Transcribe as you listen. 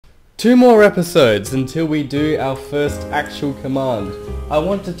2 more episodes until we do our first actual command. I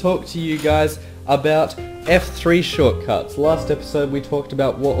want to talk to you guys about F3 shortcuts. Last episode we talked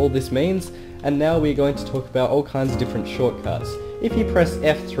about what all this means, and now we're going to talk about all kinds of different shortcuts. If you press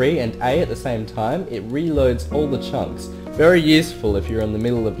F3 and A at the same time, it reloads all the chunks. Very useful if you're in the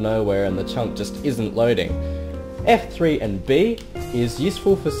middle of nowhere and the chunk just isn't loading. F3 and B is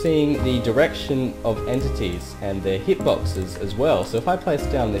useful for seeing the direction of entities and their hitboxes as well. So if I place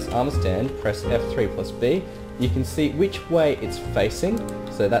down this armor stand, press F3 plus B, you can see which way it's facing.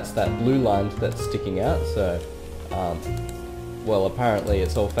 So that's that blue line that's sticking out. So, well, apparently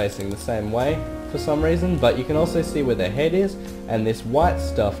it's all facing the same way for some reason, but you can also see where their head is, and this white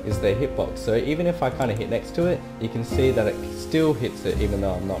stuff is their hitbox. So even if I kind of hit next to it, you can see that it still hits it even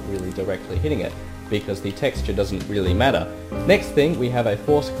though I'm not really directly hitting it, because the texture doesn't really matter. Next thing, we have a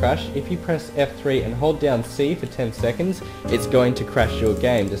force crash. If you press F3 and hold down C for 10 seconds, it's going to crash your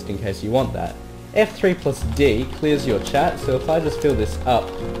game, just in case you want that. F3 plus D clears your chat, so if I just fill this up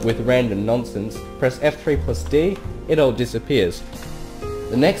with random nonsense, press F3 plus D, it all disappears.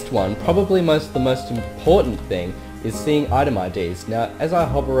 The next one, probably the most important thing, is seeing item IDs. Now, as I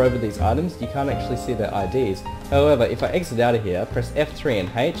hover over these items, you can't actually see their IDs. However, if I exit out of here, press F3 and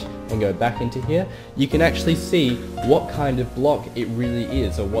H, and go back into here, you can actually see what kind of block it really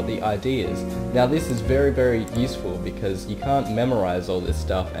is, or what the ID is. Now, this is very, very useful because you can't memorize all this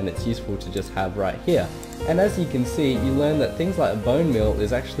stuff, and it's useful to just have right here. And as you can see, you learn that things like a bone meal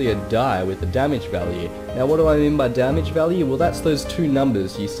is actually a die with a damage value. Now, what do I mean by damage value? Well, that's those two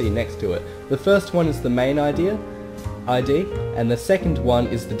numbers you see next to it. The first one is the main ID, and the second one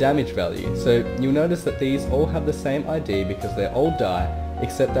is the damage value. So you'll notice that these all have the same ID because they're all die,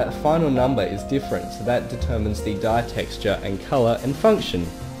 except that final number is different, so that determines the die texture and color and function.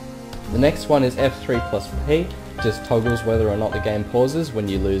 The next one is F3 plus P, just toggles whether or not the game pauses when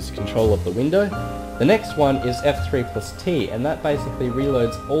you lose control of the window. The next one is F3 plus T, and that basically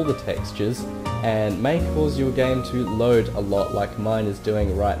reloads all the textures and may cause your game to load a lot like mine is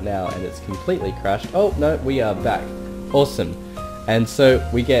doing right now, and it's completely crashed. Oh no, we are back. Awesome. And so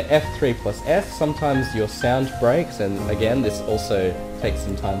we get F3 plus S. Sometimes your sound breaks, and again this also takes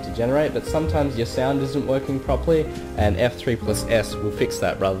some time to generate, but sometimes your sound isn't working properly, and F3 plus S will fix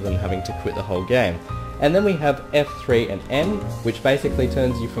that rather than having to quit the whole game. And then we have F3 and N, which basically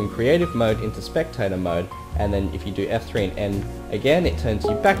turns you from creative mode into spectator mode, and then if you do F3 and N again, it turns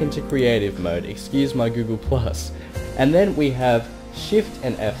you back into creative mode. Excuse my Google+. And then we have Shift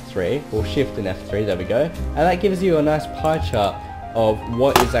and F3, or Shift and F3, there we go, and that gives you a nice pie chart of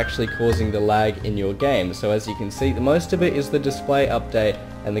what is actually causing the lag in your game. So as you can see, the most of it is the display update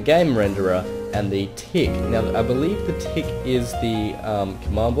and the game renderer and the tick. Now I believe the tick is the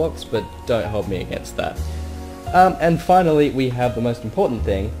command blocks, but don't hold me against that. And finally we have the most important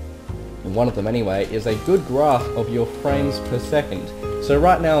thing, and one of them anyway, is a good graph of your frames per second. So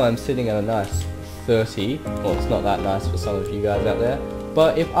right now I'm sitting at a nice 30, well it's not that nice for some of you guys out there,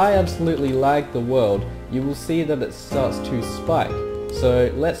 but if I absolutely lag the world, you will see that it starts to spike.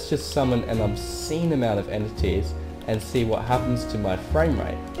 So let's just summon an obscene amount of entities and see what happens to my frame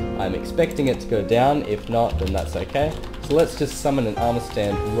rate. I'm expecting it to go down, if not then that's okay. So let's just summon an armor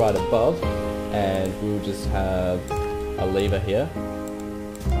stand right above, and we'll just have a lever here.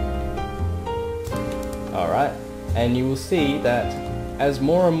 Alright, and you will see that as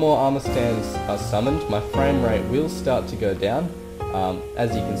more and more armor stands are summoned, my frame rate will start to go down.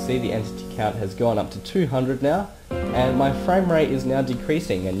 As you can see, the entity count has gone up to 200 now, and my frame rate is now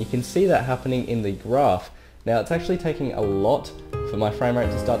decreasing, and you can see that happening in the graph. Now it's actually taking a lot for my frame rate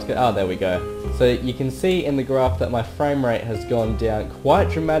to start to go, oh there we go. So you can see in the graph that my frame rate has gone down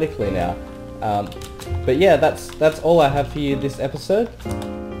quite dramatically now. But yeah, that's all I have for you this episode.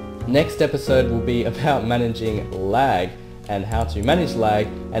 Next episode will be about managing lag and how to manage lag,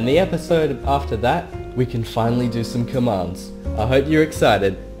 and the episode after that we can finally do some commands. I hope you're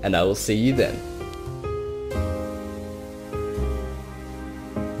excited, and I will see you then.